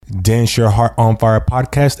Dance Your Heart on Fire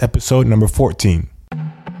podcast, episode number 14.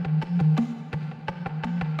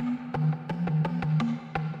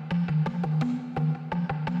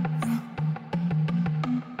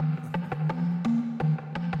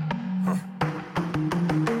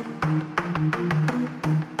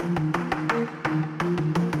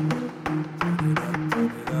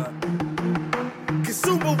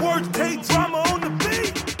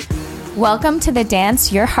 Welcome to the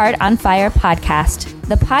Dance Your Heart on Fire podcast,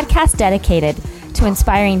 the podcast dedicated to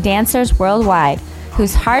inspiring dancers worldwide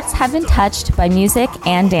whose hearts have been touched by music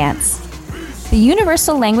and dance. The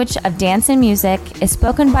universal language of dance and music is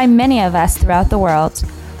spoken by many of us throughout the world.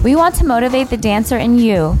 We want to motivate the dancer in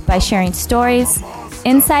you by sharing stories,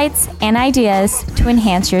 insights, and ideas to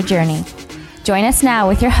enhance your journey. Join us now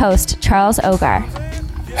with your host, Charles Ogar.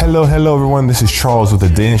 Hello everyone. This is Charles with the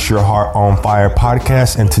Dance Your Heart on Fire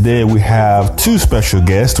podcast, and today we have two special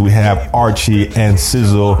guests. We have Archie and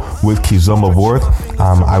Sizzle with Kizomba.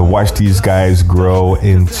 I watched these guys grow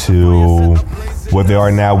into what they are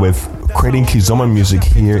now with creating kizomba music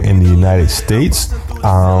here in the United States.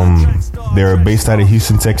 They're based out of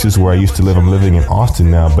Houston, Texas, where I used to live. I'm living in Austin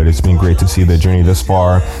now, but it's been great to see their journey thus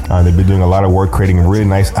far. They've been doing a lot of work creating really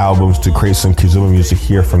nice albums to create some kizomba music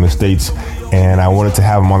here from the States. And I wanted to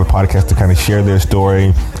have them on the podcast to kind of share their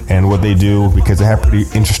story and what they do, because they have pretty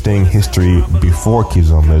interesting history before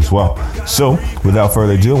kizomba as well. So without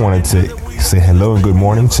further ado, I wanted to say hello and good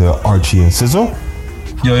morning to Archie and Sizzle.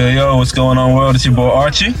 Yo, what's going on, world? It's your boy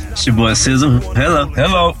Archie. It's your boy Sizzle.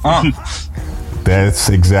 Hello. That's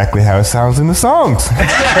exactly how it sounds in the songs.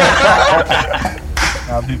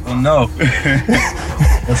 How people know.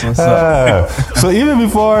 That's what's up. So even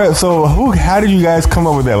before, how did you guys come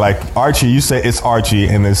up with that? Like Archie, you say it's Archie,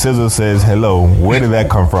 and then Sizzle says hello. Where did that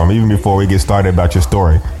come from? Even before we get started about your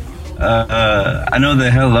story. I know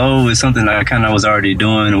that hello is something I kind of was already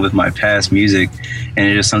doing with my past music, and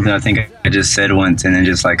it's just something I think I just said once and then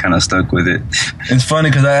just like kind of stuck with it. It's funny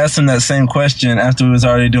because I asked him that same question after we was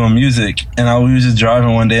already doing music, and we was just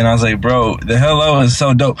driving one day, and I was like, bro, the hello is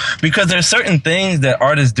so dope, because there's certain things that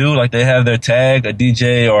artists do, like they have their tag, a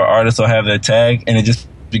DJ or artist will have their tag, and it just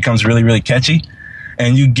becomes really, really catchy,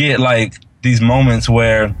 and you get like these moments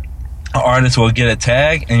where an artist will get a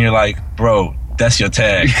tag, and you're like, bro, that's your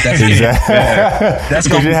tag. That's exactly. That's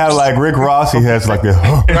because you have like Rick Ross. He has like the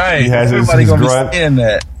right. He has his grunt,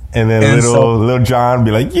 that. And then little John be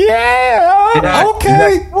like, yeah,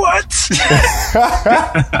 okay. Like, what?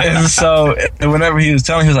 And so whenever he was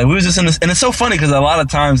telling, he was like, we was just in this, and it's so funny because a lot of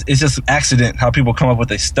times it's just accident how people come up with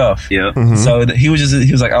their stuff. Yeah. Mm-hmm. So he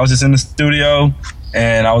was like, I was just in the studio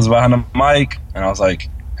and I was behind the mic and I was like,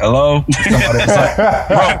 hello. Somebody was like,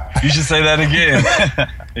 bro, you should say that again.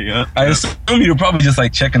 Yeah. I assume you were probably just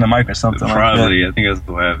like checking the mic or something. Probably, like that. I think that's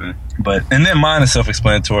what happened. And then mine is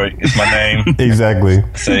self-explanatory. It's my name. Exactly.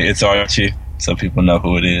 Say it's Archie, so people know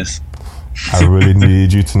who it is. I really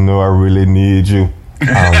need you to know I really need you.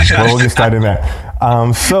 Well, we'll get started in that. I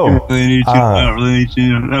really need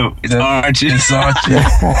you to know. It's Archie. It's Archie.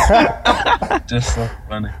 Just so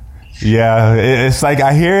funny. Yeah, it's like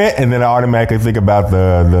I hear it and then I automatically think about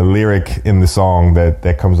the lyric in the song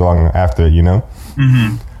that comes along after it, you know?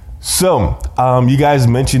 Mm-hmm. So, you guys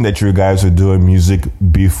mentioned that you guys are doing music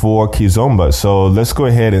before kizomba. So let's go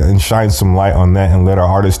ahead and shine some light on that and let our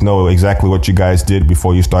artists know exactly what you guys did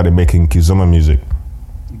before you started making kizomba music.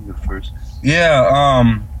 First. Yeah,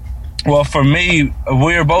 well, for me,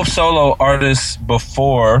 we were both solo artists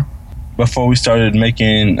before we started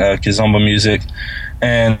making kizomba music.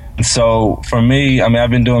 And so for me, I mean, I've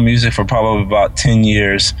been doing music for probably about 10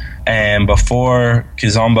 years. And before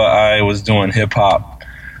kizomba, I was doing hip hop.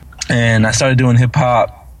 And I started doing hip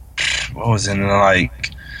hop, what was it,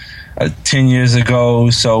 like 10 years ago.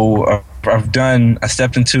 So I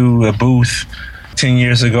stepped into a booth 10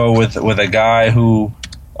 years ago with a guy who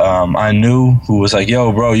I knew, who was like,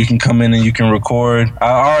 yo, bro, you can come in and you can record.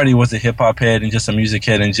 I already was a hip hop head and just a music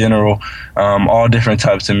head in general, all different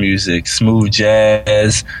types of music, smooth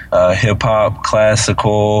jazz, hip hop,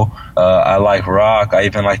 classical. I like rock. I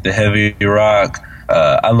even like the heavy rock.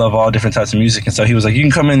 I love all different types of music. And so he was like, you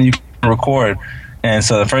can come in and you can record. And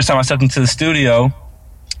so the first time I stepped into the studio,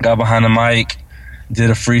 got behind the mic, did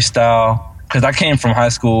a freestyle. Because I came from high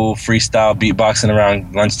school freestyle beatboxing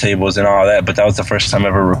around lunch tables and all that, but that was the first time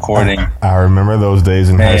ever recording. I remember those days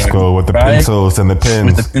in high school with the pencils and the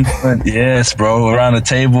pens. With the pencil, yes, bro, around the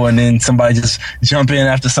table, and then somebody just jump in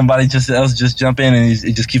after somebody else just jump in, and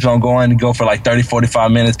it just keeps on going and go for like 30,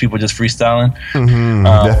 45 minutes, people just freestyling. Mm-hmm,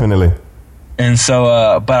 definitely. And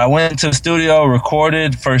so, but I went to the studio,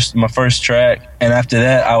 recorded my first track, and after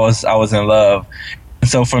that, I was in love. And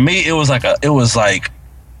so for me, it was like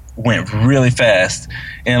went really fast.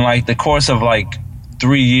 In like the course of like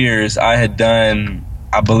 3 years, I had done,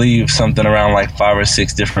 I believe, something around like 5 or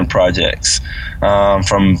 6 different projects,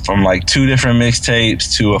 from like 2 different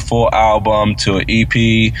mixtapes to a full album to an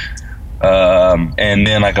EP, and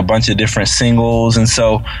then like a bunch of different singles. And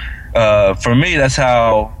so for me, that's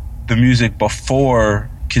how the music before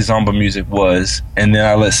kizomba music was, and then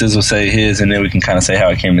I'll let Sizzle say his, and then we can kind of say how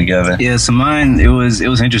it came together. Yeah, so mine, it was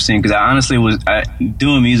interesting because I honestly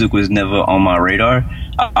doing music was never on my radar.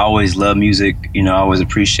 I always loved music, I always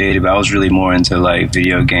appreciated it, but I was really more into like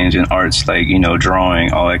video games and arts, like,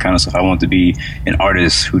 drawing, all that kind of stuff. I wanted to be an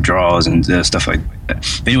artist who draws and does stuff like that.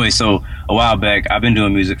 But anyway, so a while back, I've been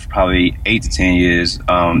doing music for probably 8 to 10 years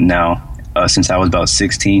now, since I was about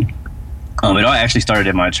 16. It all actually started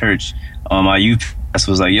at my church. My youth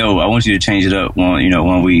was like, yo, I want you to change it up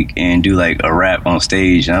one week and do like a rap on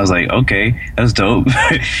stage. And I was like, okay, that's dope.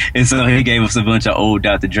 And so he gave us a bunch of old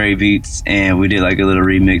Dr. Dre beats, and we did like a little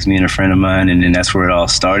remix, me and a friend of mine, and then that's where it all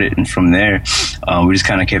started. And from there, we just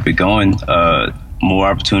kind of kept it going. More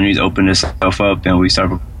opportunities opened itself up, and we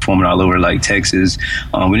started performing all over like Texas.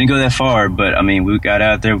 We didn't go that far, but I mean, we got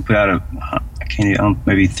out there, we put out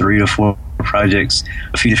maybe 3 to 4 projects,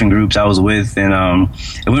 a few different groups I was with, and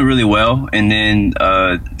it went really well. And then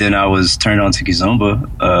I was turned on to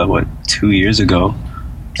kizomba 2 years ago.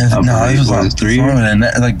 No, it was like 3 years.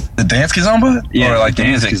 Like the dance kizomba? Yeah, or like the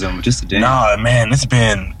dance kizomba, just the dance. Nah, man, it's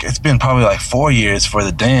been probably like 4 years for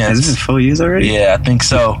the dance. Has it been 4 years already? Yeah, I think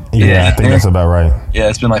so. Yeah, I think that's about right. Yeah,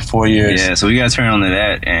 it's been like 4 years. Yeah, so we got turned on to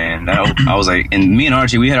that, and I was like, and me and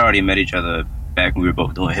Archie, we had already met each other back when we were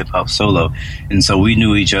both doing hip hop solo, and so we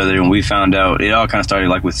knew each other, and we found out it all kind of started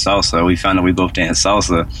like with salsa. We found out we both danced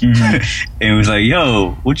salsa, and we was like,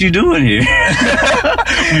 "Yo, what you doing here?"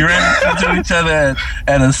 We ran into each other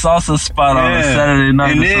at a salsa spot on a Saturday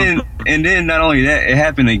night, and then not only that, it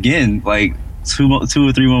happened again, like 2 or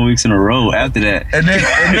 3 more weeks in a row after that. And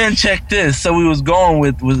then check this. So we was going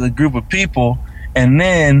with a group of people. And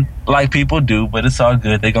then, like people do, but it's all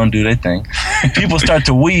good. They're going to do their thing. People start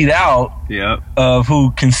to weed out of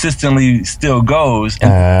who consistently still goes.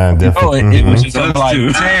 And it was just like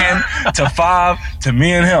 10 to 5 to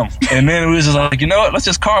me and him. And then we was just like, you know what? Let's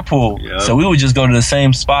just carpool. Yep. So we would just go to the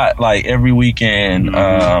same spot like every weekend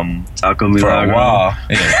Taco Milagro. For a while.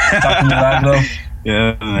 Yeah. Taco Milagro.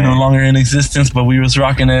 Yeah, man. No longer in existence, but we was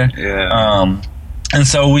rocking there. Yeah. And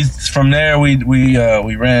so from there we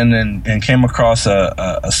ran and came across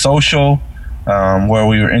a social where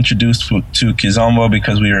we were introduced to kizomba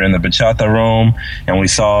because we were in the bachata room, and we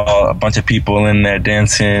saw a bunch of people in there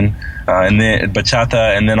dancing and then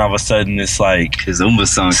bachata, and then all of a sudden this like kizomba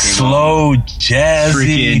song came slow, on. Jazzy,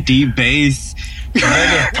 freaking deep bass.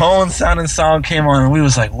 Tone sounding song came on, and we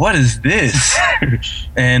was like, what is this?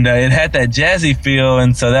 And it had that jazzy feel,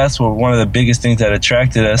 and so that's one of the biggest things that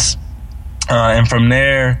attracted us. And from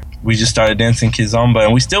there, we just started dancing kizomba,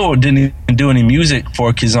 and we still didn't even do any music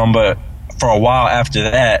for kizomba for a while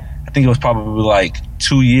after that. I think it was probably like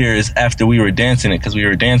 2 years after we were dancing it, because we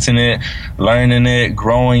were dancing it, learning it,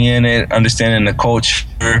 growing in it, understanding the culture,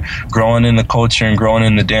 growing in the culture, and growing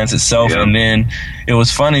in the dance itself. Yep. And then it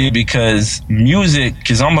was funny because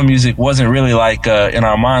kizomba music wasn't really like in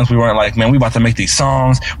our minds. We weren't like, man, we about to make these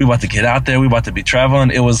songs, we about to get out there, we about to be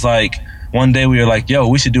traveling. It was like one day we were like, yo,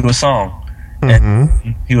 we should do a song.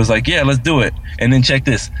 And he was like, yeah, let's do it. And then check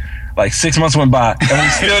this, like 6 months went by and we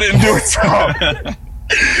still didn't do a song.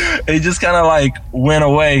 It just kind of like went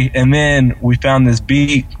away. And then we found this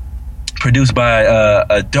beat produced by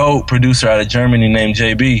a dope producer out of Germany named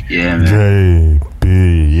JB. Yeah, man.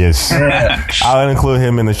 JB, yes. Yeah. I'll include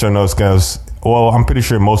him in the show notes because, well, I'm pretty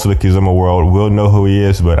sure most of the kizomba world will know who he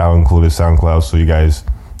is, but I'll include his SoundCloud so you guys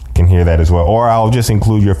can hear that as well. Or I'll just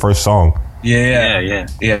include your first song. Yeah.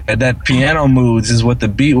 That piano moods is what the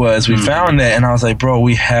beat was. We found that, and I was like, bro,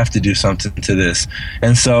 we have to do something to this.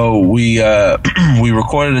 And so we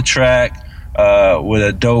recorded a track with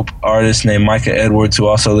a dope artist named Micah Edwards, who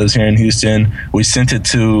also lives here in Houston. We sent it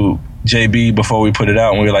to JB before we put it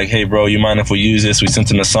out, and we were like, hey bro, you mind if we use this? We sent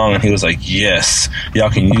him a song, and he was like, yes, y'all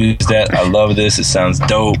can use that. I love this, it sounds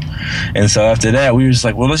dope. And so after that, we were just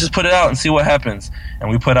like, well, let's just put it out and see what happens. And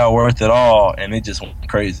we put out Worth It All, and it just went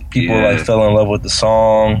crazy. People like fell in love with the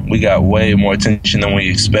song. We got way more attention than we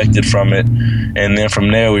expected from it. And then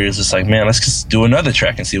from there, we were just like, man, let's just do another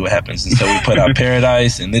track and see what happens. And so we put out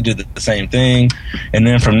Paradise, and they did the same thing. And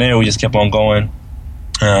then from there, we just kept on going.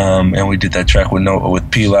 And we did that track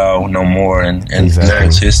with Pilau, No More, and exactly.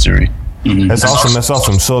 It's history. Mm-hmm. That's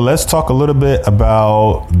awesome. So let's talk a little bit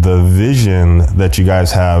about the vision that you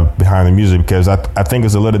guys have behind the music, because I think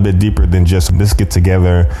it's a little bit deeper than just let's get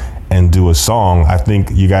together and do a song, I think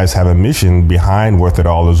you guys have a mission behind Worth It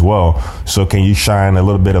All as well. So can you shine a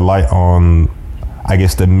little bit of light on, I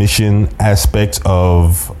guess, the mission aspect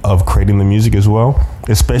of creating the music as well,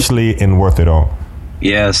 especially in Worth It All?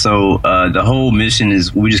 Yeah, so the whole mission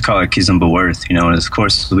is, we just call it Kizomba Worth, and of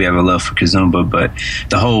course we have a love for Kizomba, but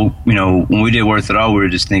the whole, when we did Worth It All, we were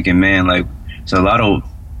just thinking, man, like, there's a lot of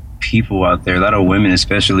people out there, a lot of women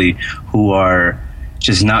especially, who are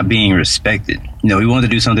just not being respected. We wanted to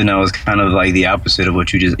do something that was kind of like the opposite of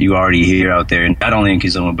what you already hear out there, and not only in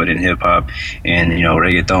Kizomba but in hip hop and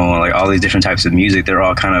reggaeton, like all these different types of music. They're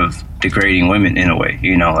all kind of degrading women in a way.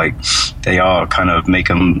 Like they all kind of make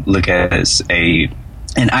them look at as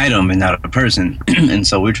an item and not a person. And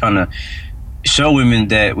so we're trying to show women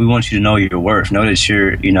that we want you to know your worth, know that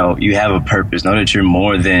you have a purpose, know that you're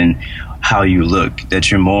more than how you look,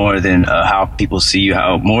 that you're more than how people see you,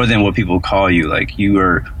 more than what people call you. Like, you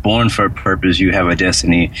were born for a purpose, you have a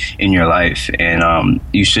destiny in your life, and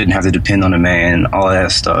you shouldn't have to depend on a man, all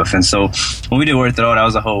that stuff. And so when we did Worth It All, that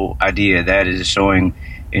was the whole idea. That is showing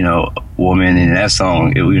a woman in that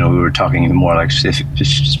song. We were talking even more like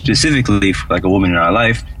specifically for like a woman in our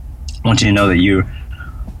life. I want you to know that you're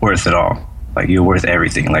worth it all. Like, you're worth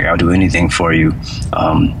everything. Like, I'll do anything for you.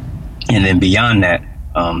 And then beyond that,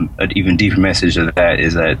 an even deeper message of that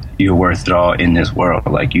is that you're worth it all in this world.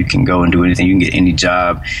 Like, you can go and do anything. You can get any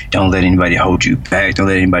job. Don't let anybody hold you back. Don't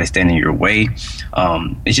let anybody stand in your way.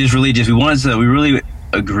 It's just really we really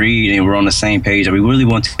agreed and we're on the same page. We really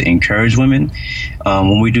want to encourage women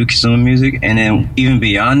when we do Kizomba music, and then even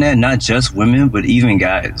beyond that, not just women but even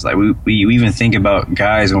guys. Like, we even think about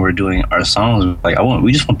guys when we're doing our songs. Like,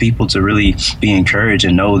 we just want people to really be encouraged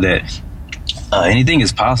and know that anything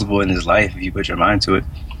is possible in this life if you put your mind to it.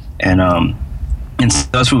 And so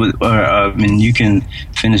that's what you can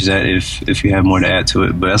finish that if you have more to add to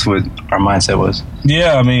it, but that's what our mindset was.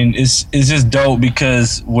 Yeah, it's just dope,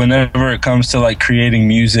 because whenever it comes to like creating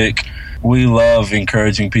music, we love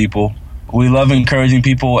encouraging people. We love encouraging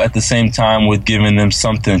people at the same time with giving them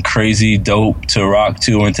something crazy dope to rock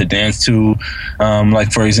to and to dance to.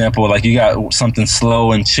 Like, for example, like, you got something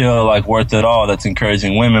slow and chill like Worth It All that's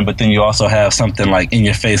encouraging women, but then you also have something like in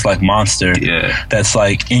your face like Monster. Yeah. That's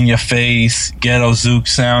like in your face, ghetto zouk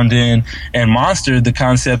sounding. And Monster, the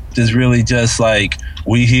concept is really just like,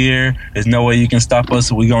 we here, there's no way you can stop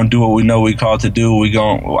us. We gonna do what we know we called to do.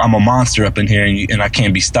 I'm a monster up in here, and I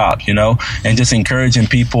can't be stopped, and just encouraging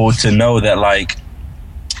people to know that, like,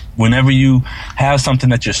 whenever you have something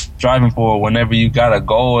that you're striving for, whenever you got a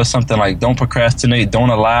goal or something, like, don't procrastinate. Don't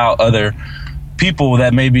allow other people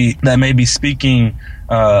that may be speaking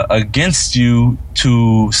against you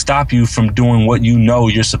to stop you from doing what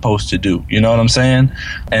you're supposed to do. You know what I'm saying?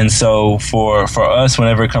 And so for us,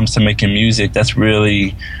 whenever it comes to making music, that's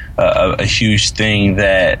really a huge thing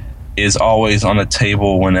that is always on the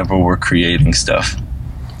table whenever we're creating stuff.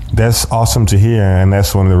 That's awesome to hear, and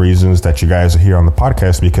that's one of the reasons that you guys are here on the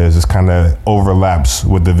podcast, because it kind of overlaps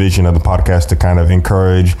with the vision of the podcast to kind of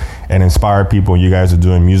encourage and inspire people. You guys are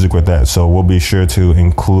doing music with that, so we'll be sure to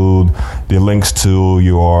include the links to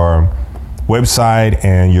your website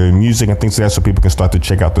and your music and things like that, so people can start to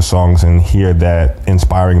check out the songs and hear that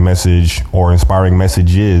inspiring message, or inspiring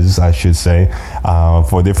messages, I should say,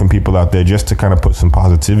 for different people out there, just to kind of put some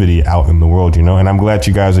positivity out in the world, And I'm glad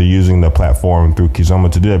you guys are using the platform through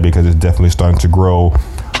Kizomba to do it, because it's definitely starting to grow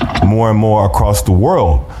more and more across the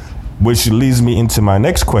world. Which leads me into my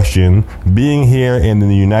next question. Being here in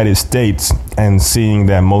the United States and seeing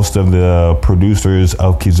that most of the producers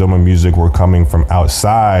of Kizomba music were coming from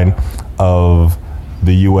outside of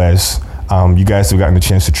the U.S., you guys have gotten a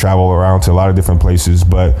chance to travel around to a lot of different places,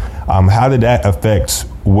 but how did that affect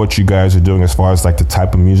what you guys are doing as far as like the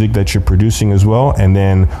type of music that you're producing as well? And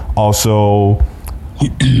then also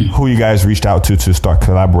who you guys reached out to start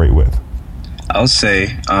collaborate with? I'll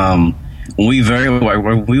say when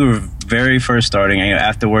we were very first starting,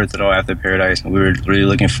 after Worth It All, after Paradise, we were really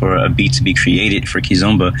looking for a beat to be created for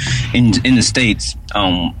Kizomba in the States.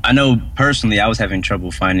 I know personally I was having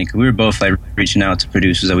trouble finding, because we were both like reaching out to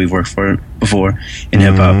producers that we've worked for before in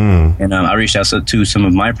hip hop, and I reached out to some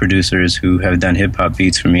of my producers who have done hip hop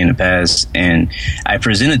beats for me in the past, and I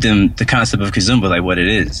presented them the concept of Kizomba, like what it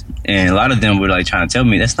is, and a lot of them were like trying to tell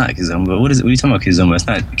me, that's not Kizomba. What is it? What are you talking about, Kizomba? That's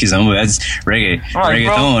not Kizomba. That's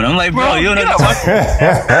reggaeton. I'm like, bro, you don't know what I'm talking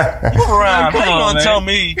about. Move around. How you gonna tell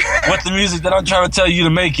me what the music that I'm trying to tell you to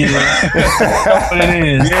make it is? That's what it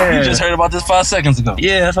is. Yeah. You just heard about this 5 seconds ago.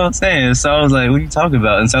 Yeah, that's what I'm saying. So I was like, what are you talking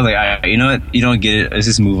about? And so I was like, all right, you know what? You don't get it. Let's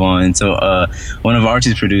just move on. And so one of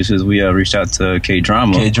Archie's producers, we reached out to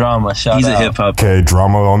K-Drama. K-Drama, shout He's out. a hip hop.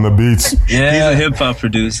 K-Drama on the beats. Yeah. He's a hip hop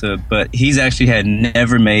producer, but he's actually had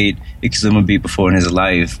never made a kizomba beat before in his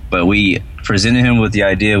life. But we presented him with the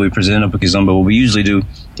idea. We presented him a kizomba. What we usually do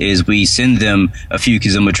is we send them a few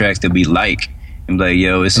kizomba tracks that we like. And be like,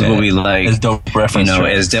 yo, this is what we like. It's dope reference.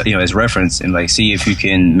 As reference, and like see if you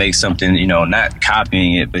can make something, not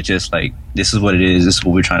copying it, but just like this is what it is. This is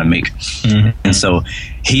what we're trying to make. Mm-hmm. And so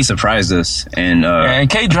he surprised us. And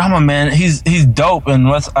K-Drama, man, he's dope. And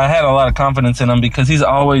I had a lot of confidence in him because he's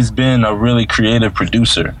always been a really creative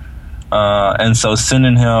producer. And so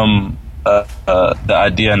sending him the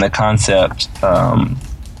idea and the concept,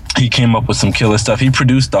 he came up with some killer stuff. He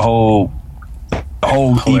produced the whole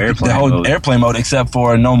airplane mode except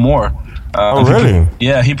for No More. Oh, really?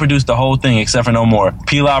 Yeah, he produced the whole thing except for No More.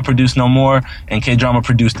 P-Loud produced No More, and K-Drama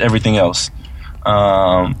produced everything else.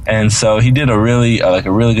 And so he did a really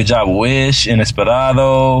good job. Wish,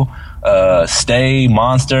 Inesperado, Stay,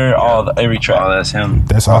 Monster, every track. Oh, that's him.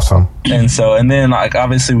 That's awesome. And then like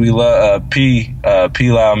obviously we love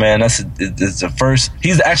P-Loud, man. It's the first.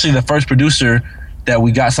 He's actually the first producer that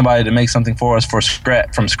we got somebody to make something for us from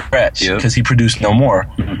scratch because he produced No More,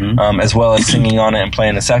 as well as singing on it and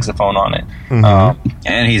playing the saxophone on it. Mm-hmm.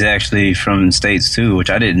 And he's actually from the States too,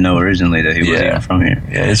 which I didn't know originally that he was even from here.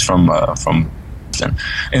 Yeah, he's from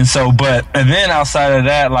and so, and then outside of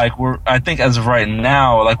that, like I think as of right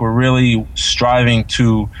now, like we're really striving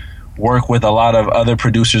to work with a lot of other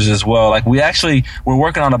producers as well. Like we're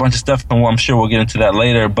working on a bunch of stuff, and I'm sure we'll get into that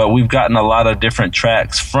later, but we've gotten a lot of different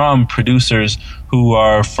tracks from producers who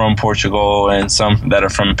are from Portugal and some that are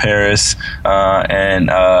from Paris, and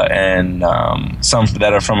some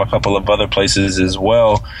that are from a couple of other places as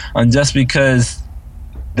well. And just because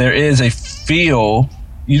there is a feel,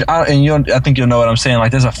 I think you'll know what I'm saying.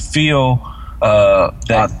 Like there's a feel,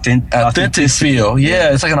 authentic feel.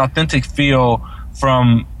 Yeah, it's like an authentic feel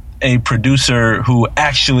from a producer who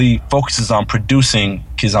actually focuses on producing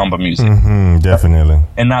kizomba music. Mm-hmm, definitely.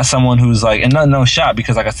 And not someone who's like, and no shot,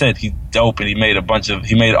 because like I said, he's dope and he made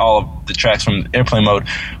all of the tracks from Airplane Mode,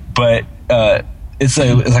 but it's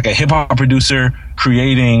like a hip hop producer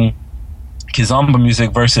creating kizomba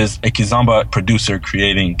music versus a kizomba producer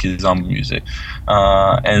creating kizomba music.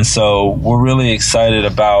 And so we're really excited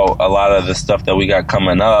about a lot of the stuff that we got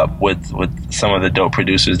coming up with some of the dope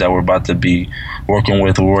producers that we're about to be working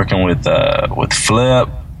with. We're working with Flip.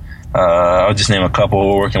 I'll just name a couple.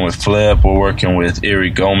 We're working with Flip. We're working with Erie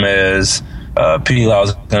Gomez.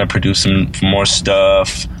 P-Law's going to produce some more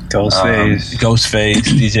stuff. Ghostface,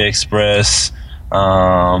 DJ Express.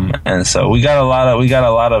 And so we got a lot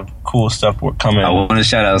of cool stuff coming. I want to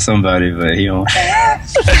shout out somebody, but he don't.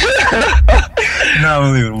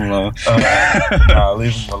 No, leave him alone. No,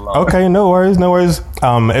 leave him alone. Okay, no worries.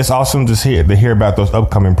 It's awesome to hear about those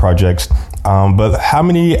upcoming projects. But how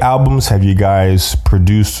many albums have you guys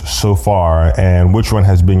produced so far, and which one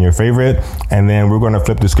has been your favorite? And then we're going to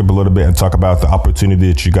flip the script a little bit and talk about the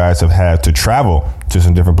opportunity that you guys have had to travel to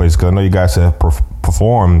some different places, because I know you guys have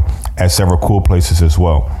performed at several cool places as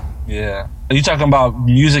well. Yeah. Are you talking about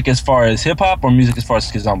music as far as hip hop or music as far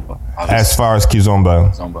as kizomba? As far as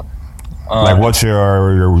kizomba. Like what's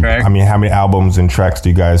your track? I mean, how many albums and tracks do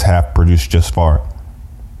you guys have produced just far?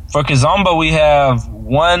 For kizomba, we have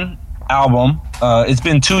one album. It's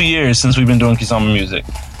been 2 years since we've been doing kizomba music.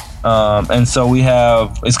 And so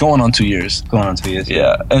it's going on 2 years.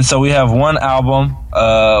 Yeah. And so we have one album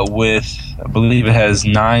with, I believe it has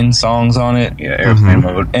 9 songs on it. Yeah,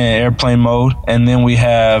 Airplane Mode. And then we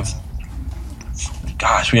have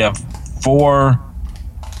 5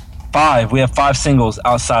 singles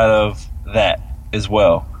outside of that as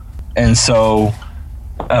well. And so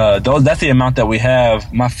that's the amount that we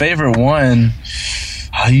have. My favorite one,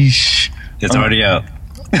 it's already out.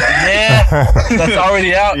 Yeah, that's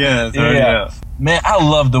already out. Yeah, it's already out. Man, I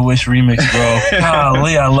love the Wish remix, bro.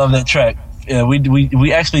 Golly, I love that track. Yeah,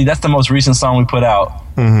 we actually, that's the most recent song we put out.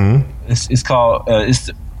 Mm-hmm. It's called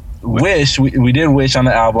Wish. We did Wish on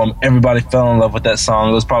the album. Everybody fell in love with that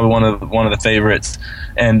song. It was probably one of the favorites.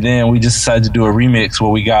 And then we just decided to do a remix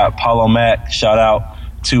where we got Paulo Mac. Shout out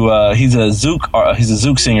to he's a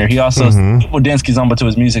Zouk singer. He also people dance kizomba to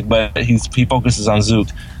his music, but he focuses on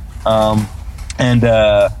Zouk. And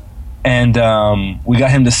we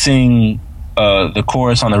got him to sing the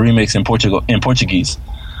chorus on the remix in Portuguese.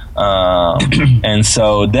 And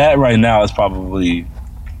so that right now is probably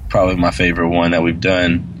my favorite one that we've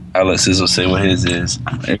done. I'll let Sizzle say what his is.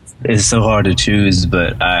 It's so hard to choose,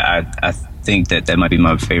 but I think that might be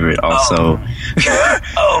my favorite also.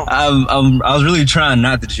 I was really trying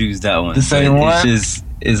not to choose that one. The same one? It's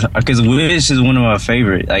just because Wish is one of my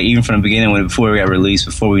favorite. Like even from the beginning, before it got released,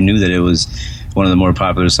 before we knew that it was one of the more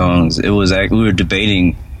popular songs, it was we were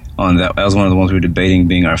debating on that. That was one of the ones we were debating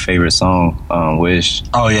being our favorite song, Wish.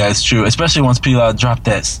 Oh yeah, it's true. Especially once P-Loud dropped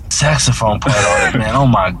that saxophone part on it, man. Oh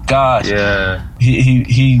my gosh. Yeah.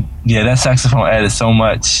 He that saxophone added so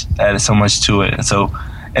much to it.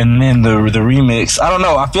 And then the remix, I don't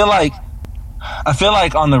know. I feel like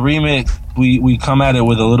on the remix we come at it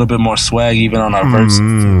with a little bit more swag even on our verses.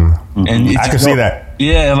 And I can see that.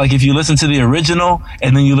 Yeah, like if you listen to the original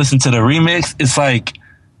and then you listen to the remix, it's like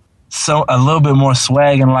a little bit more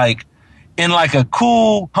swag and like in like a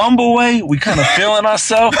cool, humble way, we kind of feeling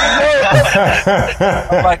ourselves.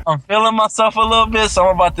 I'm feeling myself a little bit, so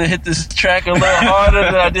I'm about to hit this track a little harder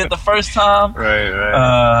than I did the first time. Right.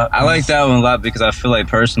 I like that one a lot because I feel like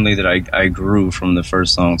personally that I grew from the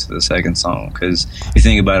first song to the second song. Because you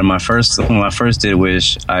think about it, when I first did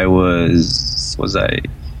Wish, it was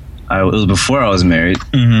before I was married,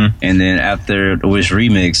 and then after the Wish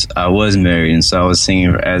remix, I was married, and so I was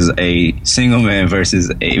singing as a single man versus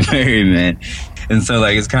a married man, and so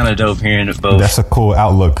like it's kind of dope hearing it both. That's a cool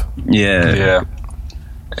outlook. Yeah.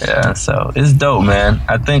 So it's dope, man.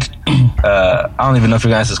 I think I don't even know if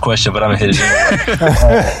you're gonna answer this question, but I'm gonna hit it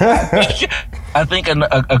anyway. I think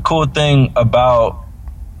a cool thing about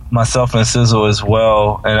myself and Sizzle as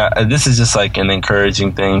well, and this is just like an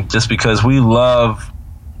encouraging thing, just because we love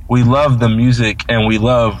the music and we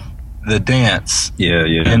love the dance. Yeah.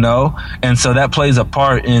 You know? And so that plays a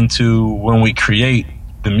part into when we create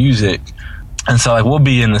the music. And so like we'll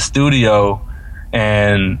be in the studio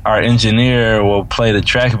and our engineer will play the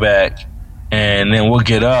track back and then we'll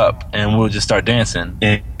get up and we'll just start dancing.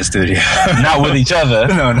 In the studio. Not with each other.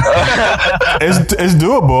 No. It's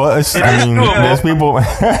doable. There's people.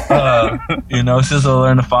 Sizzle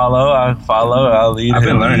learn to follow. I follow. I'll lead. I've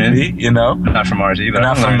been learning. Me, Not from Archie, but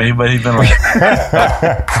not from me, but he's been like.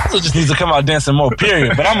 Sizzle just needs to come out dancing more.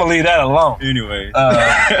 Period. But I'm gonna leave that alone. Anyway.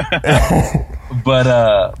 But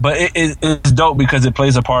it's dope because it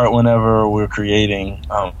plays a part whenever we're creating,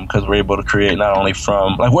 because we're able to create not only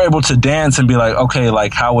from like we're able to dance and be like, okay,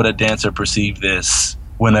 like how would a dancer perceive this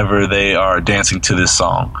whenever they are dancing to this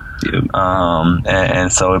song. Yep.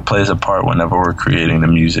 And so it plays a part whenever we're creating the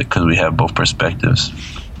music because we have both perspectives.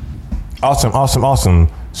 Awesome.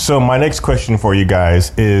 So my next question for you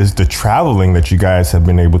guys is the traveling that you guys have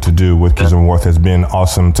been able to do with Kizomba has been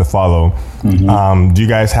awesome to follow. Mm-hmm. Do you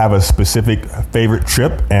guys have a specific favorite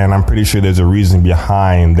trip? And I'm pretty sure there's a reason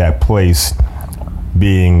behind that place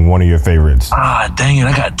being one of your favorites. Dang it.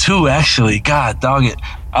 I got two actually. God dog it.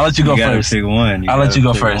 I'll let you go first. Pick one. I'll let you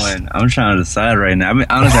go first. I'm trying to decide right now. I mean,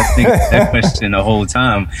 honestly, I think that question the whole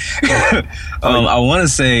time. I want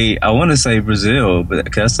to say Brazil, but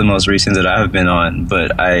that's the most recent that I've been on.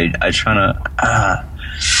 But I try to.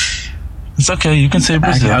 It's okay. You can say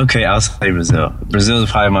Brazil. Okay, I'll say Brazil. Brazil is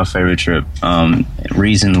probably my favorite trip.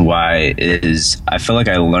 Reason why is I feel like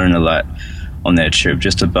I learned a lot on that trip,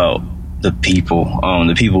 just about the people.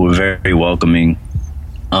 The people were very welcoming.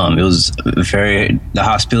 It was the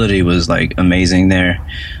hospitality was like amazing there.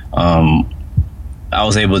 I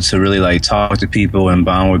was able to really like talk to people and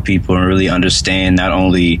bond with people and really understand not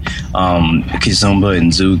only kizomba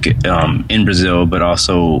and zouk in Brazil, but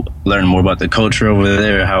also learn more about the culture over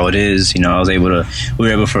there, how it is. We were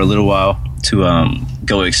able for a little while to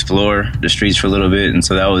go explore the streets for a little bit, and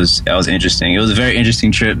so that was interesting. It was a very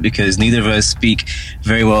interesting trip because neither of us speak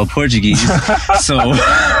very well Portuguese, so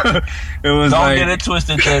it was. Don't get it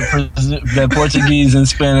twisted that Portuguese and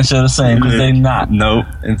Spanish are the same, because they're not. Nope.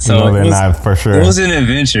 And so they're not for sure. It was an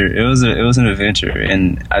adventure. It was an adventure,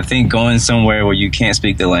 and I think going somewhere where you can't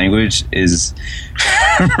speak the language is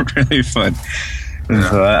really fun. And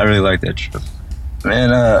so I really like that trip.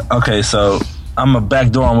 Man, okay, so I'm a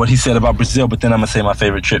backdoor on what he said about Brazil, but then I'm gonna say my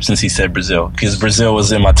favorite trip since he said Brazil, because Brazil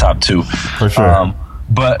was in my top two. For sure.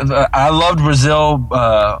 But I loved Brazil.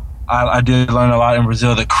 I did learn a lot in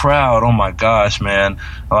Brazil. The crowd, oh my gosh, man!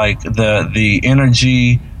 Like the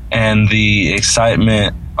energy and the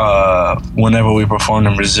excitement whenever we performed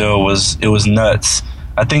in Brazil was nuts.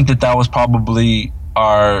 I think that was probably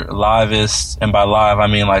our livest, and by live I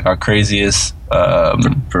mean like our craziest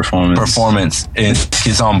performance in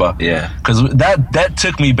kizomba. Yeah, because that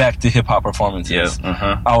took me back to hip hop performances. Yeah.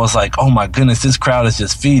 Uh-huh. I was like, oh my goodness, this crowd is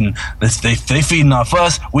just feeding. They feeding off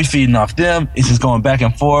us, we feeding off them. It's just going back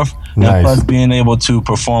and forth. Nice. And plus being able to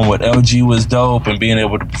perform with LG was dope, and being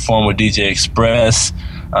able to perform with DJ Express.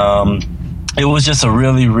 It was just a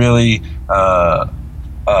really, really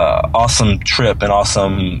awesome trip and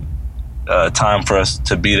awesome time for us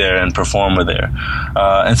to be there and perform there.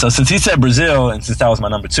 And so since he said Brazil, and since that was my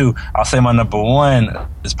number 2, I'll say my number 1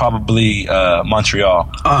 is probably Montreal.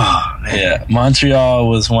 Oh, man. Yeah, Montreal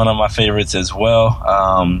was one of my favorites as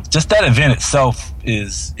well. Just that event itself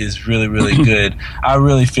is really, really good. I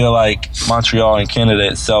really feel like Montreal in Canada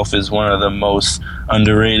itself is one of the most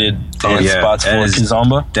underrated dance spots for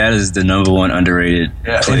kizomba. That is the number 1 underrated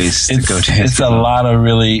place to go dance. It's a lot of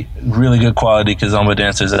really, really good quality kizomba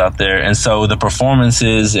dancers out there. And so the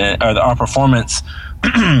performances, our performance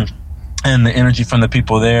and the energy from the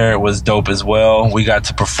people there was dope as well. We got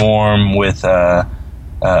to perform with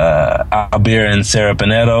Albir and Sarah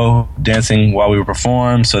Pinedo dancing while we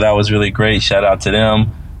performed, so that was really great. Shout out to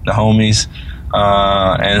them, the homies.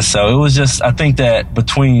 And so it was just, I think that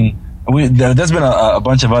there's been a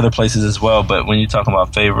bunch of other places as well, but when you're talking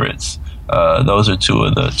about favorites, those are two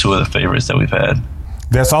of the favorites that we've had.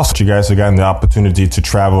 That's also, you guys have gotten the opportunity to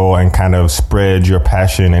travel and kind of spread your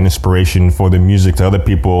passion and inspiration for the music to other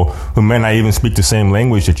people who may not even speak the same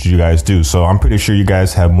language that you guys do. So I'm pretty sure you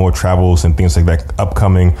guys have more travels and things like that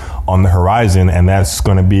upcoming on the horizon. And that's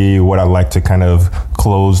going to be what I'd like to kind of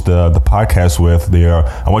close the podcast with there.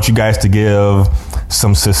 I want you guys to give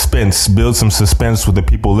some suspense, build some suspense with the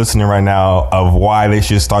people listening right now of why they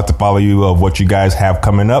should start to follow you, of what you guys have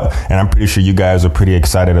coming up. And I'm pretty sure you guys are pretty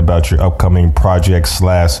excited about your upcoming projects /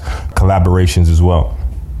 collaborations as well.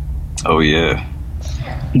 Oh yeah.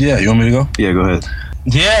 Yeah, you want me to go? Yeah, go ahead.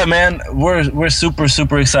 Yeah, man, we're super,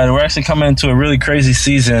 super excited. We're actually coming into a really crazy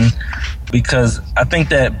season because I think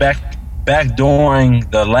that back during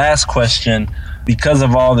the last question, because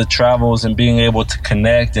of all the travels and being able to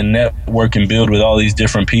connect and network and build with all these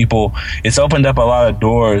different people, it's opened up a lot of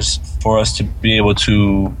doors for us to be able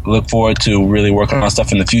to look forward to really working on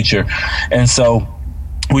stuff in the future. And so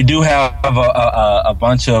we do have a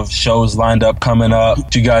bunch of shows lined up coming up.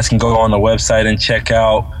 You guys can go on the website and check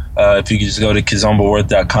out. If you could just go to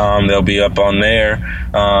kizombaworth.com, they'll be up on there.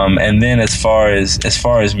 And then as far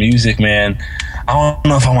as music, man, I don't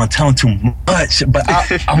know if I want to tell them too much, but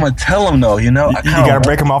I'm gonna tell them though. You gotta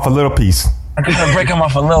break them off a little piece. I'm gonna break them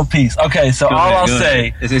off a little piece. Okay, so I'll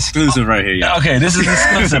say it's exclusive right here. Yeah. Okay, this is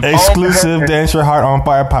exclusive. Exclusive Dance Your Heart on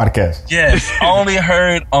Fire podcast. Yes, only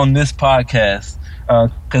heard on this podcast.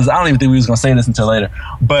 Because I don't even think we was gonna say this until later,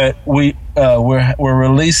 but we're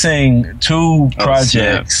releasing 2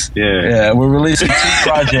 projects. Yeah, we're releasing 2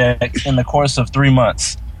 projects in the course of 3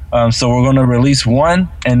 months. So we're gonna release one,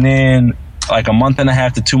 and then like a month and a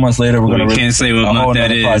half to 2 months later, we're gonna release a whole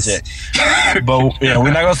other project. But yeah,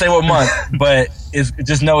 we're not gonna say what month, but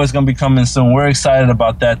just know it's gonna be coming soon. We're excited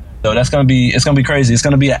about that though. It's gonna be crazy. It's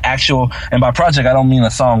gonna be an actual, and by project I don't mean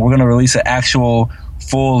a song. We're gonna release an actual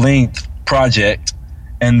full length project.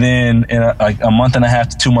 And then in a month and a half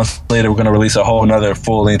to 2 months later, we're going to release a whole another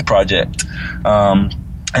full-length project. And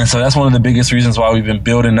so that's one of the biggest reasons why we've been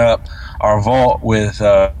building up our vault with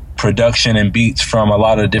production and beats from a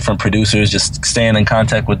lot of different producers, just staying in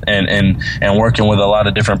contact with and working with a lot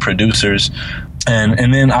of different producers.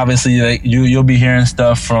 And then obviously like, you'll be hearing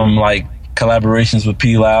stuff from like collaborations with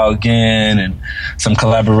P. Lau again, and some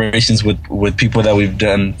collaborations with people that we've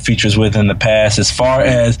done features with in the past, as well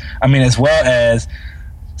as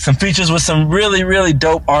some features with some really, really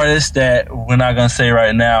dope artists that we're not going to say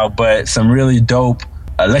right now, but some really dope,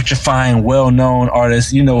 electrifying, well-known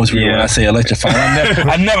artists. You know what's real when I say electrifying.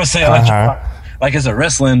 I never say electrifying. Like it's a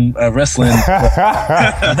wrestling,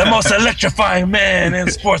 the most electrifying man in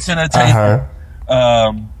sports entertainment.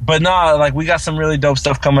 But nah, like we got some really dope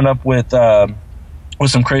stuff coming up with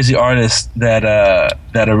some crazy artists that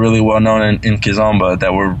are really well known in kizomba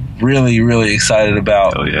that we're really, really excited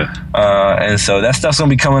about. Oh yeah. And so that stuff's gonna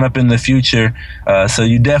be coming up in the future. So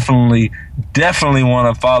you definitely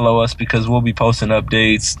want to follow us, because we'll be posting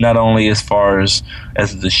updates not only as far as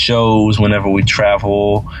the shows whenever we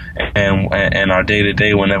travel and our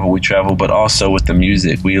day-to-day whenever we travel, but also with the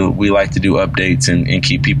music. We like to do updates and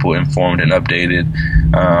keep people informed and updated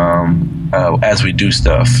as we do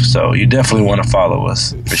stuff. So you definitely want to follow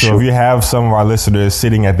us. For sure. If you have some of our listeners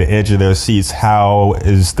sitting at the edge of their seats, how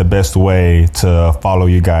is the best way to follow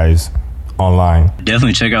you guys online?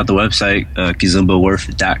 Definitely check out the website,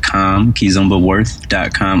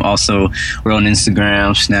 kizombaworth.com. Also, we're on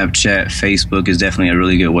Instagram, Snapchat, Facebook is definitely a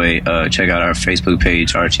really good way. Check out our Facebook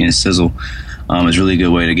page, Archie and Sizzle. It's a really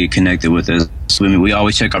good way to get connected with us. We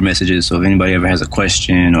always check our messages, so if anybody ever has a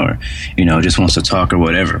question or just wants to talk or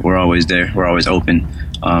whatever, we're always there. We're always open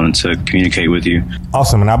to communicate with you.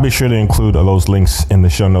 Awesome, and I'll be sure to include those links in the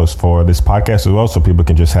show notes for this podcast as well, so people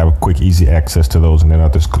can just have a quick, easy access to those, and then I'll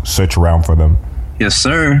just search around for them. Yes,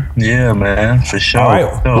 sir. Yeah, man, for sure. All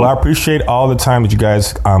right. Well, I appreciate all the time that you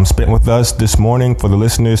guys spent with us this morning. For the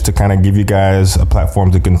listeners, to kind of give you guys a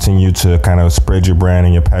platform to continue to kind of spread your brand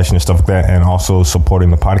and your passion and stuff like that, and also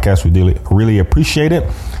supporting the podcast. We really appreciate it.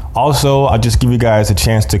 Also, I'll just give you guys a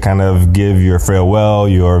chance to kind of give your farewell,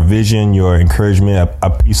 your vision, your encouragement,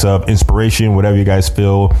 a piece of inspiration, whatever you guys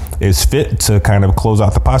feel is fit to kind of close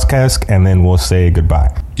out the podcast, and then we'll say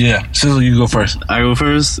goodbye. Yeah, Sizzle, you go first. I go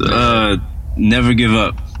first. Never give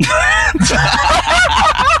up.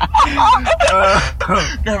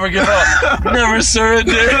 Never give up. Never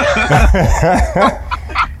surrender.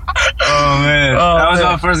 Oh man, that was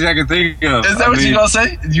the first thing I could think of. Is that what you gonna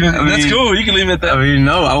say? That's cool. You can leave it at that.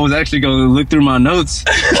 No, I was actually gonna look through my notes.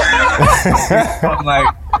 I'm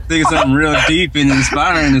like thinking something real deep and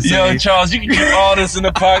inspiring to say. Yo, Charles, you can keep all this in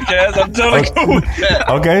the podcast. I'm totally cool with that.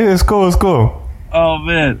 Okay, it's cool. Oh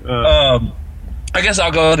man. I guess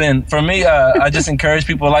I'll go then. For me, I just encourage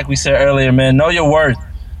people, like we said earlier, man, know your worth.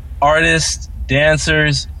 Artists,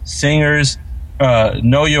 dancers, singers,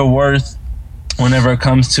 know your worth whenever it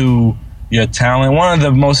comes to your talent. One of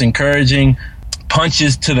the most encouraging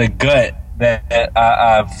punches to the gut that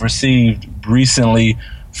I've received recently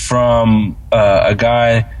from a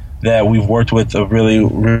guy that we've worked with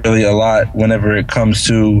really a lot whenever it comes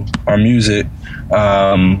to our music,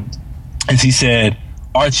 is he said,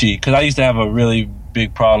 Archie, because I used to have a really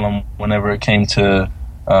big problem whenever it came to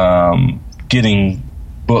getting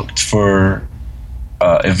booked for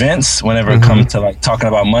events, whenever it comes to like talking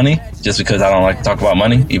about money, just because I don't like to talk about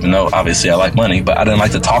money, even though obviously I like money, but I didn't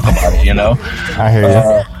like to talk about it, you know? I hear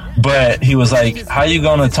you. But he was like, how you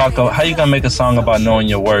gonna make a song about knowing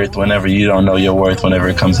your worth whenever you don't know your worth whenever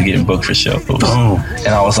it comes to getting booked for shows? And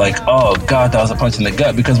I was like, oh God, that was a punch in the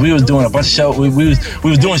gut, because we was doing a bunch of shows, we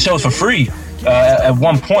was doing shows for free at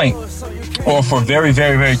one point, or for very,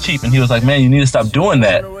 very, very cheap. And he was like, man, you need to stop doing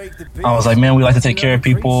that. I was like, man, we like to take care of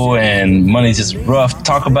people and money's just rough to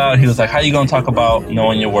talk about. He was like, how you gonna talk about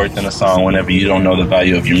knowing your worth in a song whenever you don't know the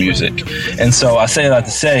value of your music? And so I say that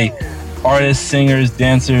to say, artists, singers,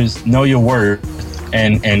 dancers, know your worth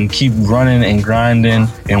and keep running and grinding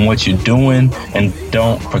in what you're doing, and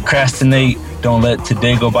don't procrastinate. Don't let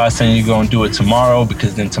today go by saying you're gonna do it tomorrow,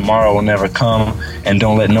 because then tomorrow will never come. And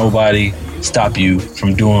don't let nobody stop you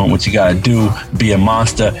from doing what you gotta do. Be a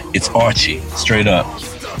monster. It's Archie, straight up.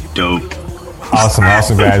 Dope.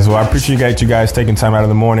 Awesome, guys. Well, I appreciate you guys taking time out of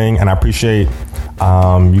the morning, and I appreciate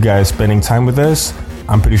you guys spending time with us.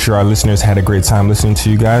 I'm pretty sure our listeners had a great time listening to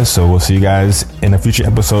you guys, so we'll see you guys in a future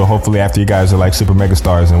episode, hopefully after you guys are like super mega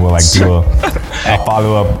stars, and we'll like do a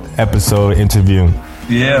follow-up episode interview.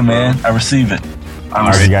 Yeah, man, I receive it. All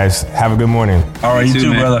right, you guys, have a good morning. All right, you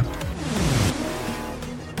too, brother.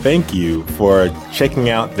 Thank you for checking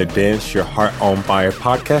out the Dance Your Heart on Fire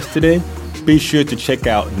podcast today. Be sure to check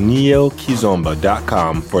out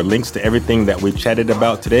neokizomba.com for links to everything that we chatted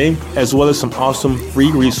about today, as well as some awesome free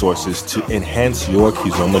resources to enhance your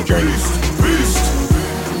kizomba journey.